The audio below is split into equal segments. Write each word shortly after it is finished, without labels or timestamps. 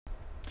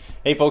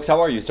Hey folks, how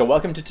are you? So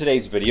welcome to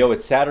today's video.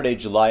 It's Saturday,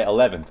 July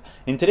 11th.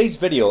 In today's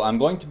video, I'm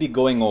going to be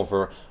going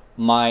over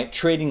my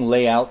trading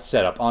layout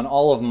setup on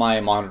all of my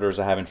monitors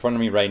I have in front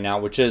of me right now,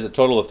 which is a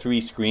total of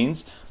 3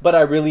 screens, but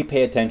I really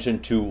pay attention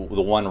to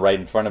the one right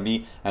in front of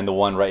me and the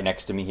one right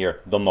next to me here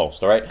the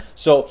most, all right?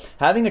 So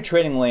having a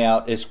trading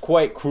layout is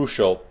quite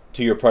crucial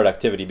to your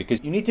productivity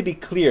because you need to be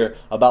clear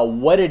about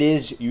what it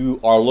is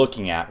you are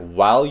looking at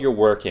while you're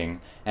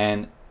working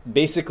and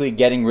basically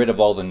getting rid of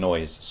all the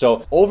noise.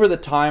 So over the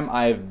time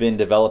I've been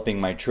developing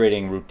my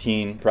trading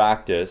routine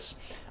practice,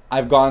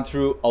 I've gone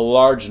through a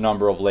large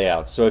number of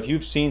layouts. So if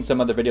you've seen some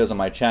other videos on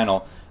my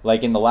channel,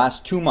 like in the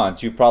last 2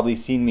 months, you've probably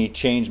seen me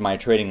change my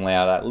trading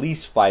layout at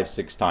least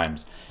 5-6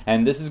 times.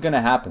 And this is gonna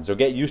happen, so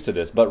get used to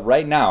this. But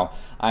right now,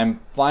 I'm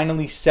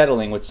finally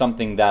settling with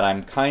something that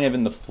I'm kind of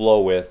in the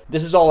flow with.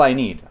 This is all I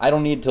need. I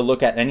don't need to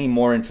look at any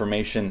more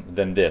information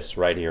than this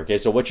right here, okay?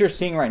 So what you're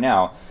seeing right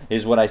now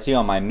is what I see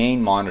on my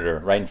main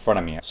monitor right in front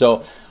of me.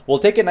 So we'll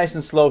take it nice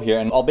and slow here,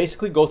 and I'll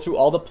basically go through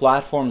all the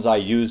platforms I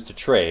use to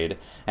trade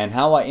and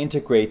how I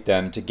integrate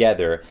them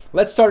together.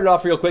 Let's start it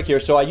off real quick here.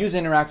 So I use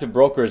Interactive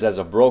Brokers as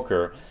a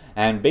broker,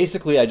 and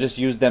basically I just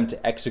use them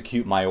to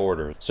execute my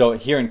orders. So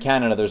here in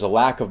Canada, there's a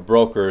lack of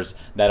brokers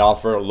that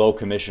offer low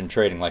commission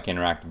trading like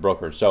Interactive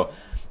Brokers. So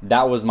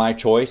that was my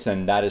choice,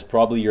 and that is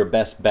probably your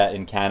best bet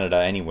in Canada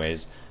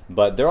anyways.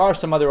 But there are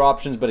some other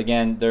options, but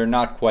again, they're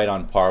not quite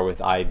on par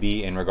with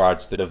IB in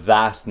regards to the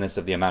vastness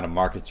of the amount of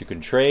markets you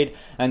can trade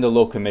and the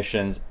low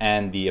commissions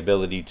and the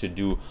ability to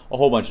do a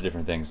whole bunch of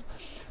different things.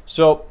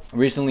 So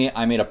recently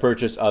I made a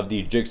purchase of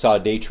the Jigsaw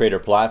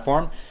Daytradr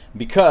platform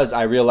because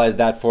I realized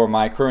that for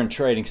my current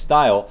trading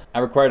style, I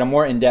required a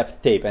more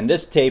in-depth tape. And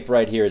this tape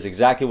right here is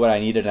exactly what I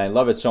needed, and I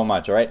love it so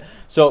much, all right?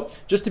 So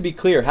just to be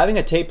clear, having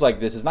a tape like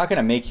this is not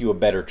gonna make you a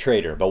better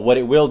trader, but what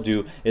it will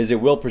do is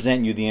it will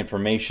present you the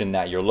information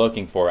that you're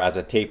looking for as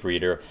a tape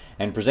reader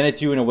and present it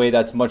to you in a way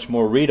that's much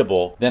more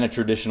readable than a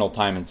traditional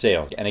time and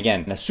sale. And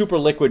again, in a super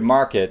liquid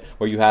market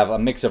where you have a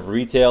mix of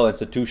retail,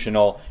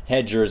 institutional,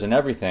 hedgers, and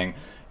everything,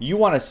 you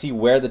want to see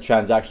where the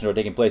transactions are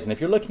taking place. And if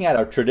you're looking at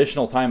a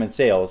traditional time and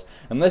sales,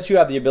 unless you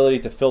have the ability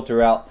to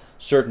filter out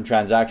certain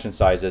transaction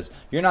sizes,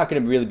 you're not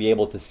going to really be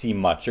able to see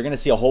much. You're going to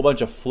see a whole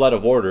bunch of flood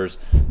of orders,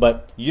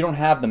 but you don't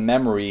have the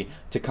memory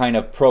to kind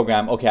of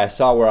program, okay, I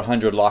saw where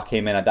 100 lot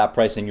came in at that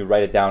price, and you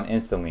write it down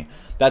instantly.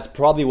 That's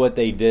probably what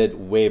they did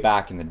way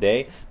back in the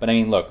day. But I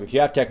mean, look, if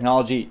you have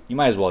technology, you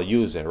might as well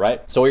use it,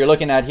 right? So what you're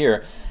looking at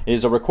here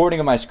is a recording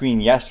of my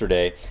screen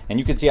yesterday, and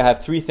you can see I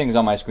have 3 things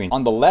on my screen.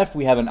 On the left,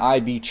 we have an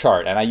IB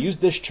chart, and I use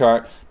this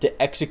chart to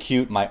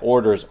execute my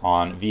orders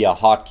on via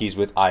hotkeys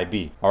with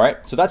IB, all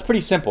right? So that's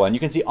pretty simple, and you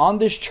can see on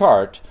this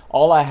chart,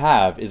 all I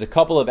have is a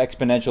couple of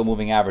exponential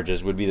moving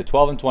averages, would be the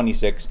 12 and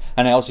 26,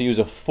 and I also use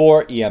a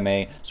 4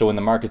 EMA, so when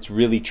the market's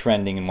really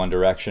trending in one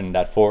direction,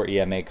 that 4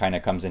 EMA kind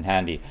of comes in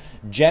handy.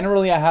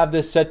 Generally, I have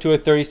this set to a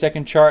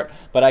 30-second chart,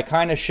 but I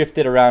kind of shift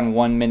it around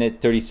 1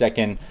 minute,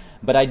 30-second,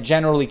 but I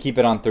generally keep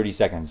it on 30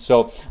 seconds.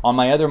 So on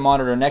my other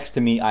monitor next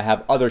to me, I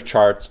have other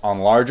charts on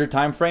larger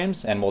time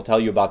frames, and we'll tell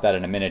you about that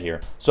in a minute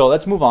here. So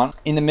let's move on.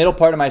 In the middle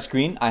part of my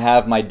screen, I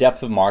have my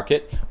depth of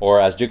market,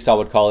 or as Jigsaw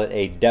would call it,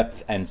 a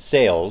depth and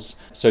sales.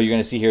 So you're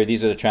gonna see here,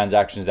 these are the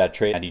transactions that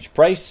trade at each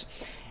price,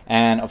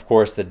 and of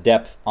course the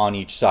depth on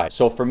each side.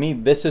 So for me,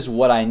 this is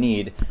what I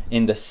need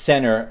in the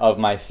center of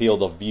my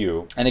field of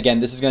view. And again,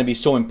 this is gonna be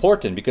so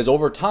important because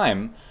over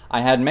time, I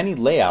had many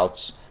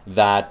layouts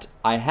that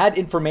I had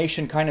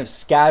information kind of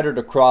scattered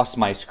across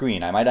my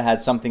screen. I might have had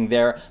something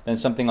there, then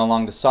something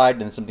along the side,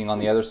 then something on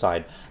the other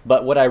side.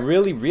 But what I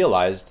really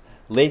realized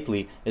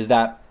lately is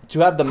that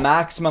to have the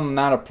maximum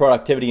amount of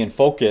productivity and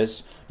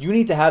focus, you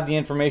need to have the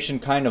information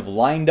kind of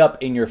lined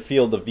up in your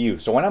field of view.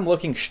 So when I'm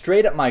looking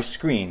straight at my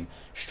screen,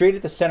 straight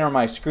at the center of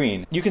my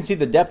screen, you can see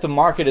the depth of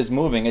market is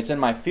moving. It's in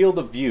my field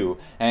of view,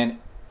 and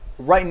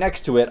right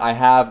next to it, I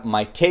have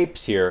my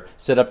tapes here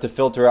set up to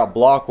filter out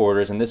block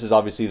orders, and this is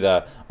obviously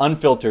the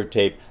unfiltered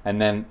tape,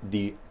 and then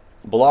the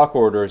block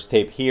orders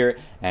tape here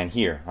and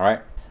here, all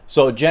right?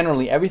 So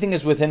generally, everything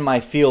is within my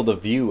field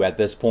of view at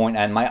this point,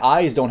 and my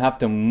eyes don't have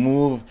to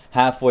move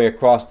halfway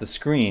across the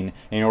screen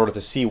in order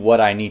to see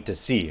what I need to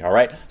see, all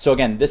right? So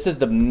again, this is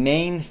the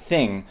main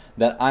thing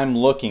that I'm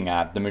looking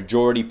at the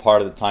majority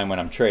part of the time when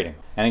I'm trading.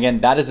 And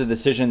again, that is a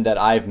decision that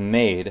I've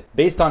made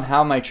based on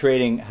how my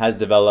trading has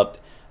developed.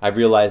 I've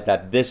realized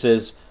that this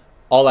is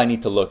all I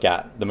need to look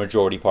at the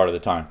majority part of the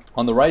time.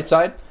 On the right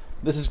side,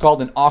 this is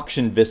called an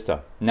auction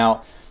vista.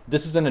 Now,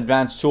 this is an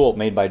advanced tool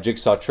made by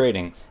Jigsaw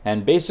Trading,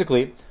 and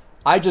basically,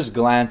 I just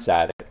glance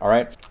at it, all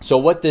right? So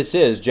what this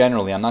is,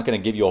 generally, I'm not gonna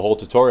give you a whole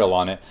tutorial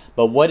on it,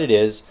 but what it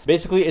is,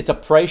 basically it's a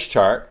price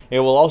chart.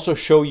 It will also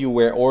show you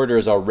where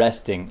orders are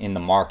resting in the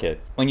market.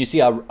 When you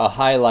see a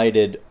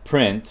highlighted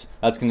print,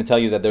 that's gonna tell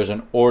you that there's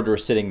an order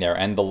sitting there,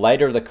 and the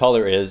lighter the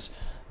color is,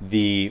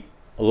 the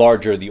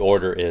larger the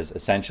order is,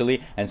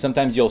 essentially. And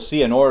sometimes you'll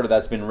see an order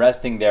that's been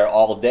resting there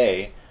all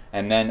day,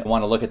 and then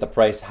want to look at the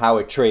price, how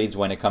it trades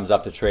when it comes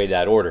up to trade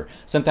that order.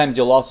 Sometimes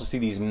you'll also see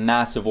these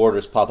massive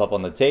orders pop up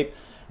on the tape.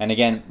 And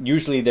again,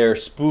 usually they're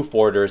spoof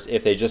orders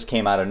if they just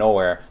came out of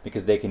nowhere,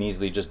 because they can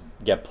easily just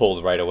get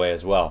pulled right away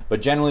as well.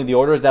 But generally the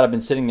orders that have been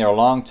sitting there a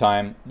long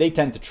time, they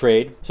tend to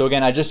trade. So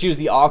again, I just use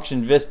the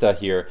auction vista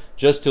here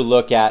just to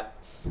look at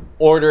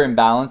order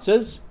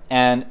imbalances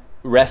and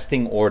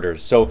resting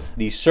orders. So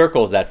these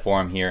circles that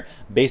form here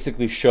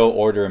basically show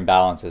order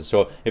imbalances.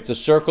 So if the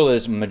circle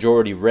is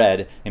majority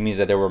red, it means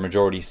that there were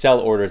majority sell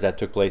orders that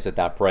took place at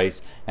that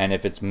price. And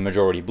if it's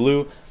majority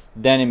blue,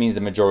 then it means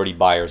the majority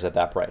buyers at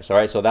that price. All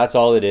right, so that's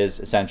all it is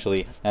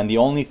essentially. And the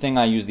only thing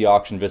I use the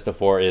auction vista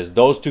for is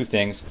those two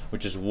things,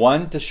 which is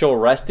one, to show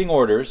resting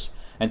orders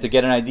and to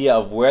get an idea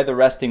of where the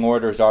resting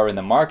orders are in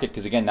the market,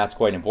 because again, that's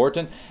quite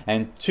important.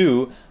 And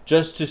two,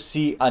 just to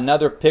see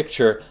another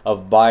picture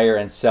of buyer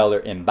and seller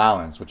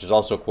imbalance, which is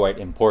also quite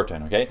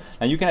important. Okay,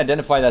 now you can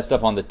identify that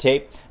stuff on the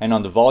tape and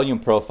on the volume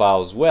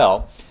profile as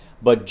well.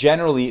 But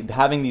generally,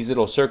 having these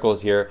little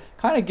circles here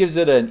kind of gives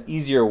it an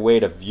easier way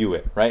to view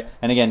it, right?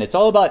 And again, it's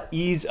all about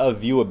ease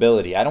of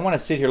viewability. I don't want to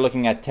sit here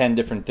looking at 10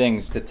 different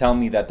things to tell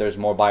me that there's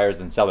more buyers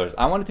than sellers.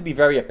 I want it to be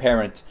very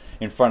apparent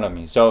in front of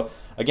me. So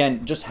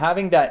again, just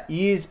having that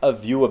ease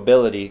of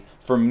viewability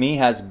for me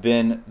has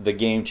been the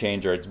game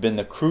changer. It's been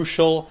the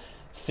crucial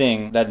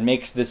thing that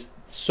makes this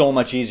so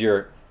much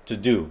easier to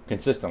do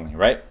consistently,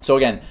 right? So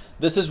again,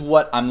 this is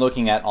what I'm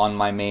looking at on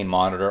my main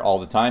monitor all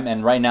the time,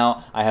 and right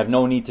now I have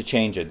no need to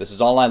change it. This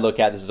is all I look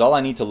at. This is all I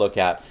need to look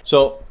at.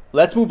 So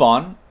let's move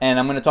on, and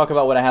I'm going to talk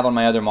about what I have on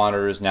my other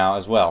monitors now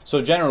as well.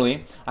 So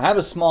generally, I have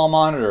a small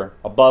monitor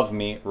above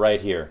me right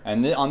here,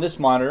 and on this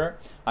monitor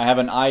I have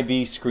an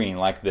IB screen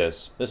like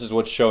this. This is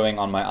what's showing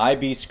on my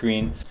IB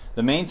screen.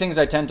 The main things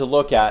I tend to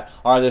look at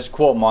are this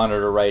quote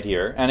monitor right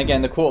here. And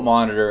again, the quote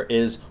monitor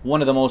is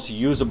one of the most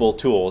usable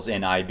tools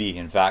in IB,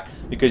 in fact,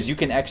 because you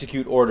can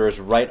execute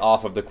orders right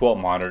off of the quote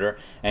monitor,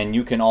 and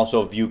you can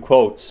also view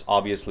quotes,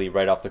 obviously,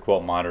 right off the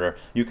quote monitor.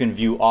 You can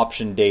view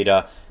option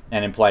data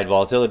and implied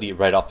volatility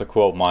right off the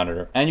quote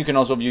monitor. And you can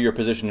also view your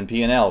position in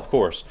P&L, of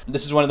course.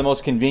 This is one of the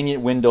most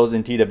convenient windows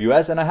in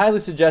TWS, and I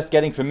highly suggest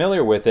getting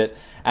familiar with it,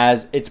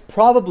 as it's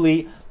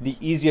probably the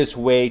easiest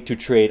way to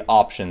trade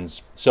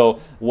options.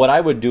 So what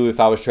I would do if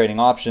I was trading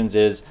options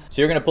is,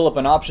 so you're gonna pull up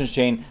an options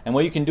chain, and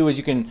what you can do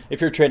is if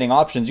you're trading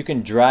options, you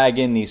can drag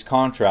in these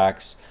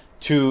contracts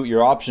to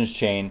your options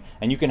chain,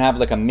 and you can have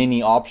like a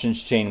mini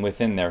options chain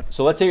within there.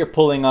 So let's say you're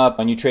pulling up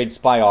and you trade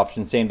SPY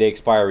options, same day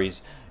expiries.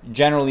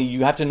 Generally,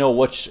 you have to know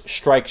which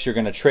strikes you're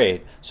going to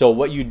trade. So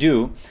what you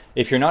do,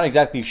 if you're not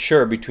exactly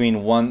sure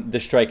between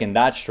this strike and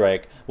that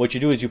strike, what you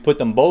do is you put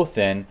them both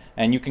in,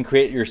 and you can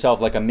create yourself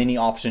like a mini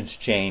options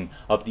chain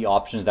of the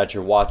options that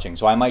you're watching.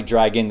 So I might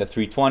drag in the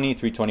 320,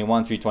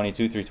 321,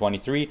 322,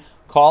 323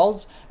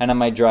 calls, and I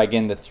might drag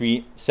in the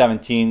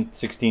 317,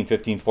 16,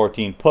 15,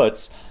 14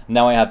 puts.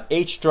 Now I have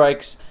 8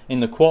 strikes in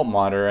the quote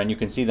monitor, and you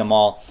can see them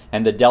all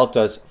and the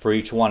deltas for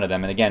each one of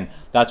them. And again,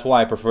 that's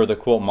why I prefer the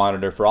quote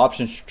monitor for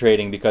options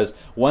trading, because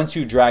once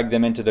you drag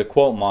them into the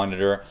quote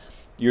monitor,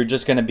 you're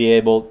just going to be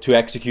able to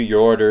execute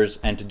your orders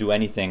and to do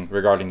anything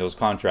regarding those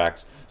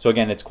contracts. So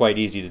again, it's quite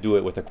easy to do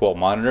it with a quote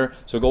monitor.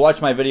 So go watch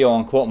my video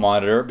on quote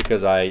monitor,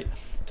 because I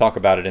talk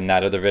about it in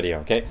that other video.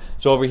 Okay,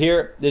 so over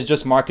here is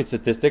just market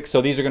statistics. So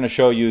these are going to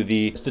show you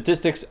the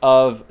statistics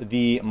of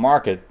the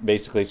market,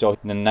 basically. So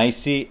the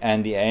NYSE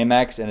and the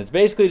AMX, and it's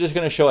basically just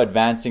going to show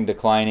advancing,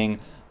 declining,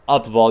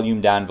 up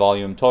volume, down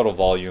volume, total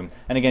volume.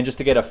 And again, just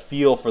to get a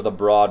feel for the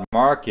broad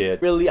market.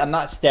 Really, I'm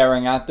not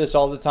staring at this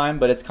all the time,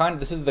 but it's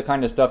this is the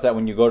kind of stuff that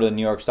when you go to the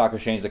New York Stock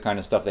Exchange, the kind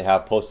of stuff they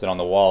have posted on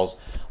the walls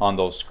on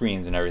those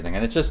screens and everything.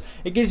 And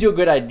it gives you a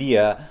good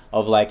idea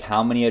of like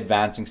how many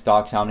advancing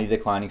stocks, how many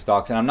declining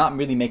stocks. And I'm not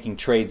really making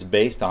trades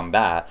based on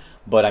that,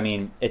 but I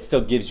mean, it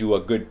still gives you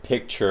a good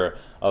picture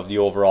of the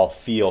overall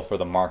feel for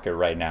the market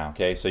right now.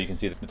 Okay, so you can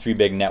see the 3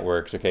 big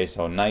networks. Okay,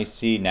 so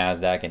NYSE,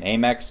 NASDAQ, and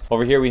AMEX.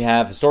 Over here we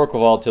have historical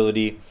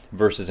volatility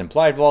versus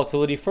implied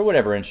volatility for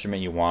whatever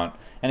instrument you want.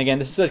 And again,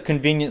 this is a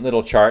convenient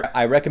little chart.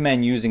 I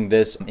recommend using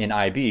this in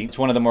IB. It's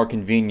one of the more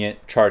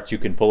convenient charts you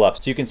can pull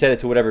up. So you can set it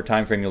to whatever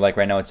time frame you like.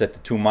 Right now it's set to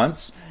 2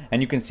 months.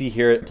 And you can see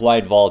here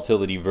implied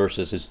volatility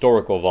versus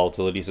historical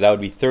volatility. So that would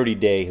be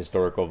 30-day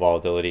historical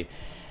volatility.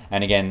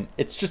 And again,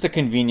 it's just a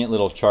convenient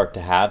little chart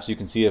to have, so you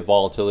can see if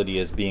volatility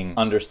is being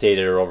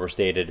understated or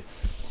overstated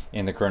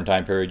in the current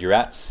time period you're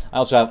at. I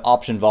also have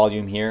option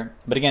volume here.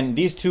 But again,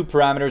 these 2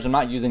 parameters, I'm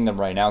not using them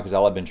right now because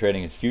all I've been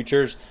trading is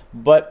futures.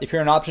 But if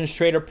you're an options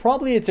trader,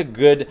 probably it's a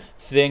good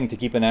thing to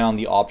keep an eye on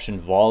the option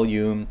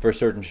volume for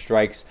certain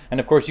strikes. And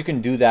of course, you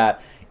can do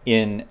that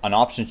in an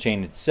option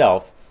chain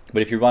itself.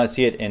 But if you want to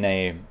see it in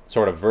a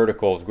sort of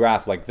vertical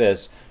graph like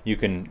this, you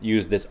can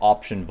use this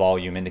option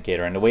volume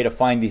indicator. And the way to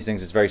find these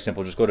things is very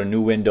simple. Just go to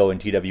new window in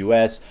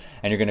TWS,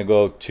 and you're going to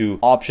go to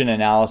option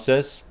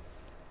analysis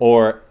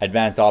or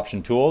advanced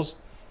option tools,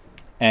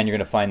 and you're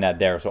going to find that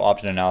there. So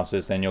option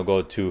analysis, then you'll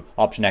go to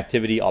option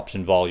activity,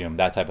 option volume,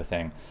 that type of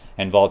thing,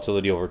 and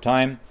volatility over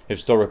time,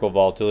 historical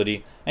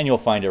volatility, and you'll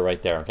find it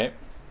right there. Okay.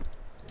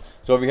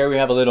 So over here we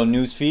have a little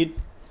news feed.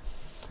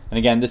 And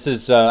again, this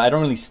is, I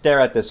don't really stare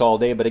at this all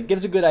day, but it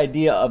gives a good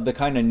idea of the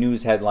kind of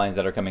news headlines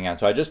that are coming out.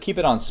 So I just keep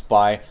it on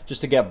SPY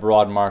just to get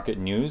broad market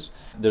news.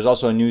 There's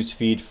also a news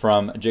feed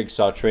from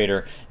Jigsaw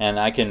Trader, and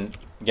I can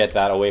get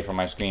that away from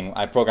my screen.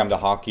 I programmed the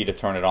hotkey to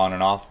turn it on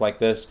and off like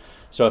this.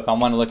 So if I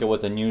want to look at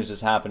what the news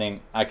is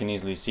happening, I can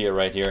easily see it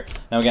right here.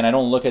 Now again, I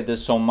don't look at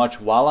this so much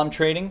while I'm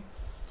trading,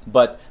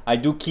 but I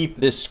do keep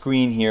this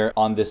screen here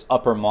on this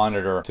upper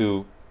monitor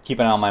to keep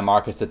an eye on my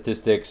market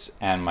statistics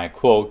and my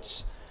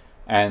quotes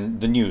and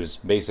the news,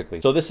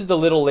 basically. So this is the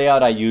little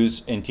layout I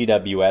use in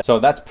TWS. So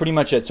that's pretty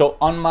much it. So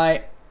on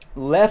my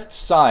left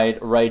side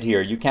right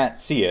here, you can't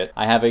see it,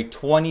 I have a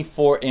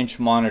 24-inch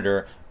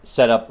monitor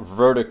set up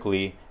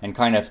vertically and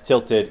kind of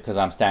tilted because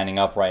I'm standing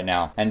up right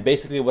now. And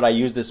basically what I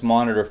use this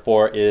monitor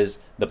for is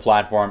the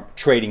platform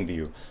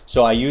Tradingview.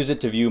 So I use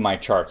it to view my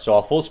chart. So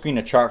I'll full screen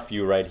a chart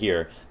view right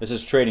here. This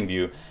is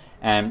Tradingview.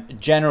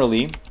 And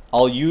generally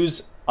I'll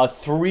use a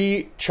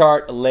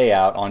 3-chart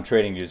layout on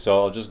Tradingview.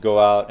 So I'll just go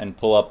out and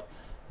pull up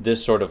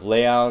this sort of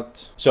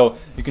layout. So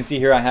you can see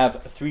here I have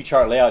a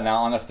 3-chart layout. Now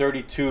on a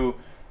 32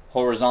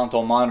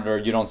 horizontal monitor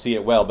you don't see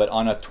it well, but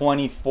on a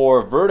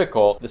 24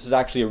 vertical this is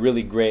actually a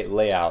really great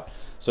layout.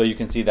 So you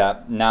can see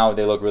that now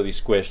they look really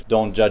squished.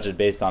 Don't judge it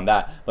based on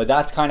that, but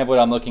that's kind of what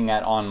I'm looking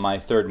at on my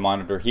third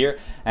monitor here.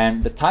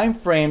 And the time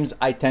frames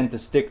I tend to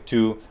stick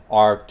to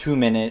are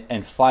 2-minute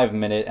and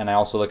 5-minute, and I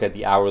also look at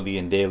the hourly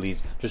and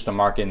dailies just to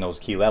mark in those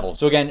key levels.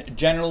 So again,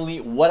 generally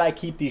what I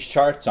keep these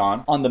charts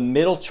on the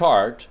middle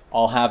chart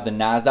I'll have the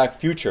NASDAQ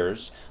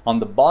futures. On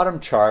the bottom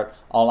chart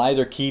I'll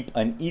either keep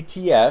an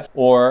ETF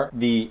or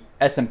the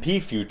S&P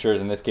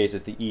futures, in this case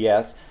it's the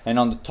ES, and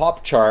on the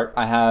top chart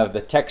I have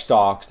the tech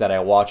stocks that I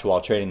watch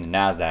while trading the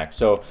NASDAQ.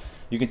 So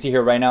you can see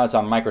here right now it's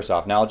on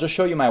Microsoft. Now I'll just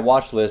show you my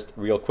watch list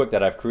real quick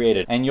that I've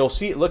created, and you'll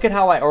see, look at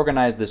how I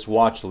organize this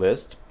watch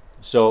list.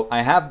 So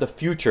I have the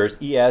futures,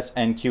 ES,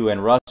 NQ,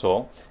 and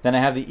Russell, then I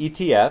have the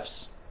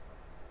ETFs,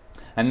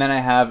 and then I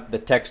have the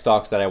tech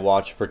stocks that I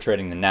watch for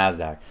trading the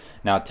NASDAQ.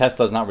 Now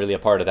Tesla's not really a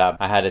part of that.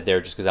 I had it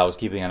there just because I was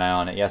keeping an eye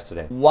on it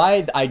yesterday.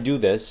 Why I do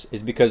this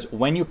is because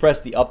when you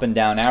press the up and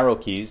down arrow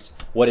keys,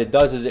 what it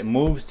does is it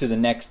moves to the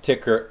next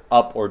ticker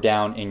up or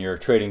down in your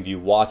TradingView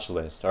watch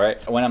list, all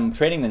right? When I'm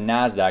trading the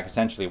NASDAQ,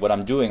 essentially what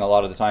I'm doing a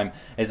lot of the time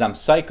is I'm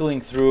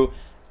cycling through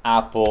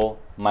Apple,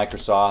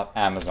 Microsoft,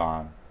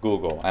 Amazon,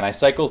 Google, and I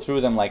cycle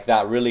through them like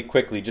that really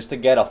quickly just to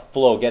get a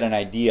flow, get an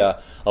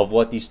idea of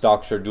what these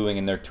stocks are doing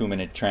in their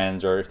 2-minute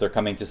trends, or if they're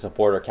coming to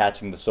support or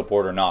catching the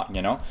support or not,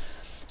 you know?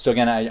 So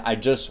again, I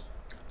just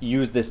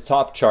use this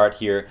top chart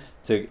here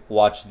to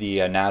watch the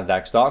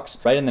NASDAQ stocks.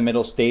 Right in the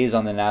middle stays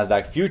on the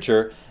NASDAQ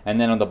future, and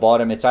then on the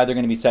bottom it's either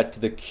going to be set to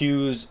the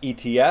Q's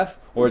ETF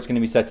or it's going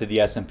to be set to the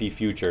S&P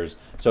futures.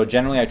 So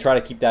generally I try to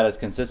keep that as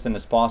consistent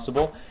as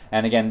possible.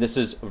 And again, this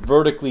is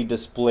vertically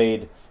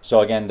displayed,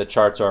 so again the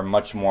charts are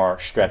much more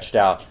stretched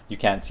out. You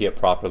can't see it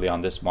properly on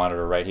this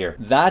monitor right here.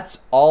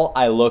 That's all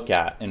I look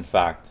at, in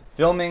fact.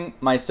 Filming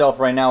myself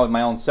right now with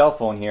my own cell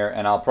phone here,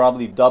 and I'll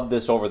probably dub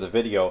this over the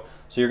video.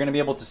 So you're going to be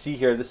able to see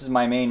here, this is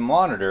my main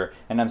monitor,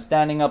 and I'm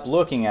standing up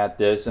looking at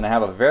this, and I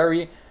have a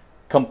very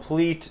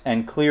complete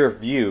and clear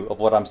view of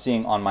what I'm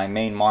seeing on my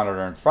main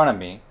monitor in front of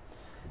me.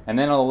 And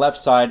then on the left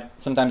side,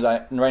 sometimes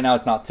right now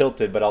it's not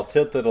tilted, but I'll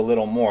tilt it a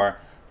little more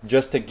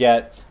just to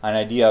get an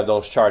idea of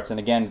those charts. And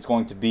again, it's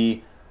going to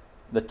be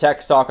the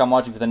tech stock I'm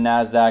watching for the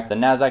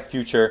NASDAQ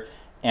future,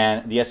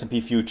 and the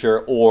S&P future,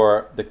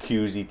 or the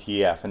Q's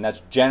ETF. And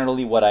that's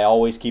generally what I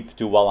always keep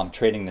to while I'm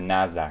trading the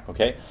NASDAQ,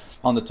 okay?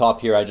 On the top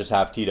here, I just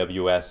have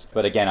TWS.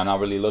 But again, I'm not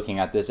really looking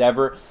at this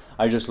ever.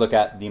 I just look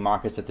at the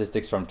market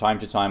statistics from time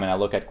to time, and I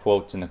look at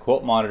quotes in the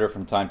quote monitor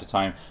from time to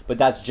time. But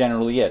that's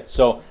generally it.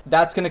 So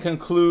that's going to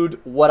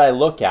conclude what I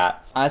look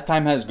at. As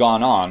time has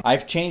gone on,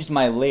 I've changed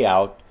my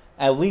layout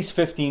at least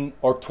 15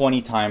 or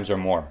 20 times or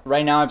more.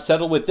 Right now, I've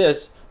settled with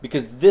this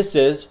because this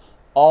is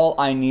all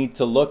I need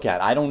to look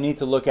at. I don't need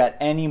to look at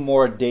any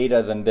more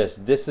data than this.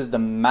 This is the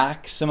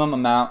maximum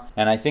amount,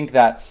 and I think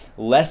that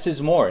less is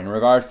more. In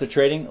regards to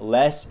trading,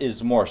 less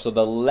is more. So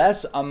the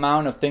less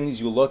amount of things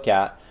you look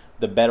at,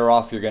 the better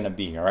off you're gonna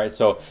be, all right?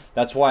 So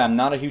that's why I'm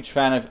not a huge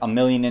fan of a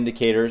million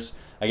indicators.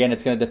 Again,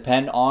 it's gonna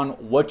depend on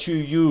what you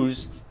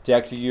use to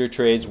execute your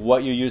trades,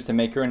 what you use to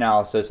make your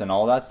analysis and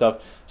all that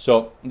stuff.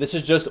 So this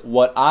is just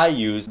what I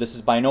use. This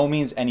is by no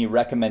means any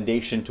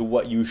recommendation to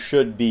what you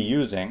should be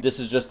using. This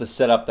is just the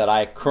setup that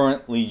I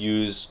currently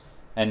use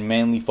and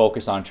mainly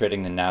focus on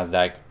trading the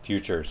NASDAQ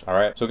futures, all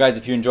right? So guys,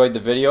 if you enjoyed the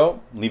video,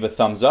 leave a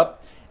thumbs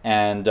up.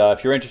 And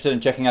if you're interested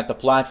in checking out the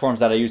platforms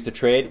that I use to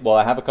trade, well,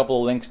 I have a couple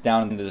of links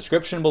down in the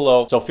description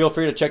below, so feel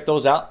free to check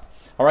those out.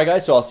 All right,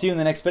 guys, so I'll see you in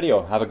the next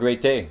video. Have a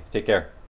great day. Take care.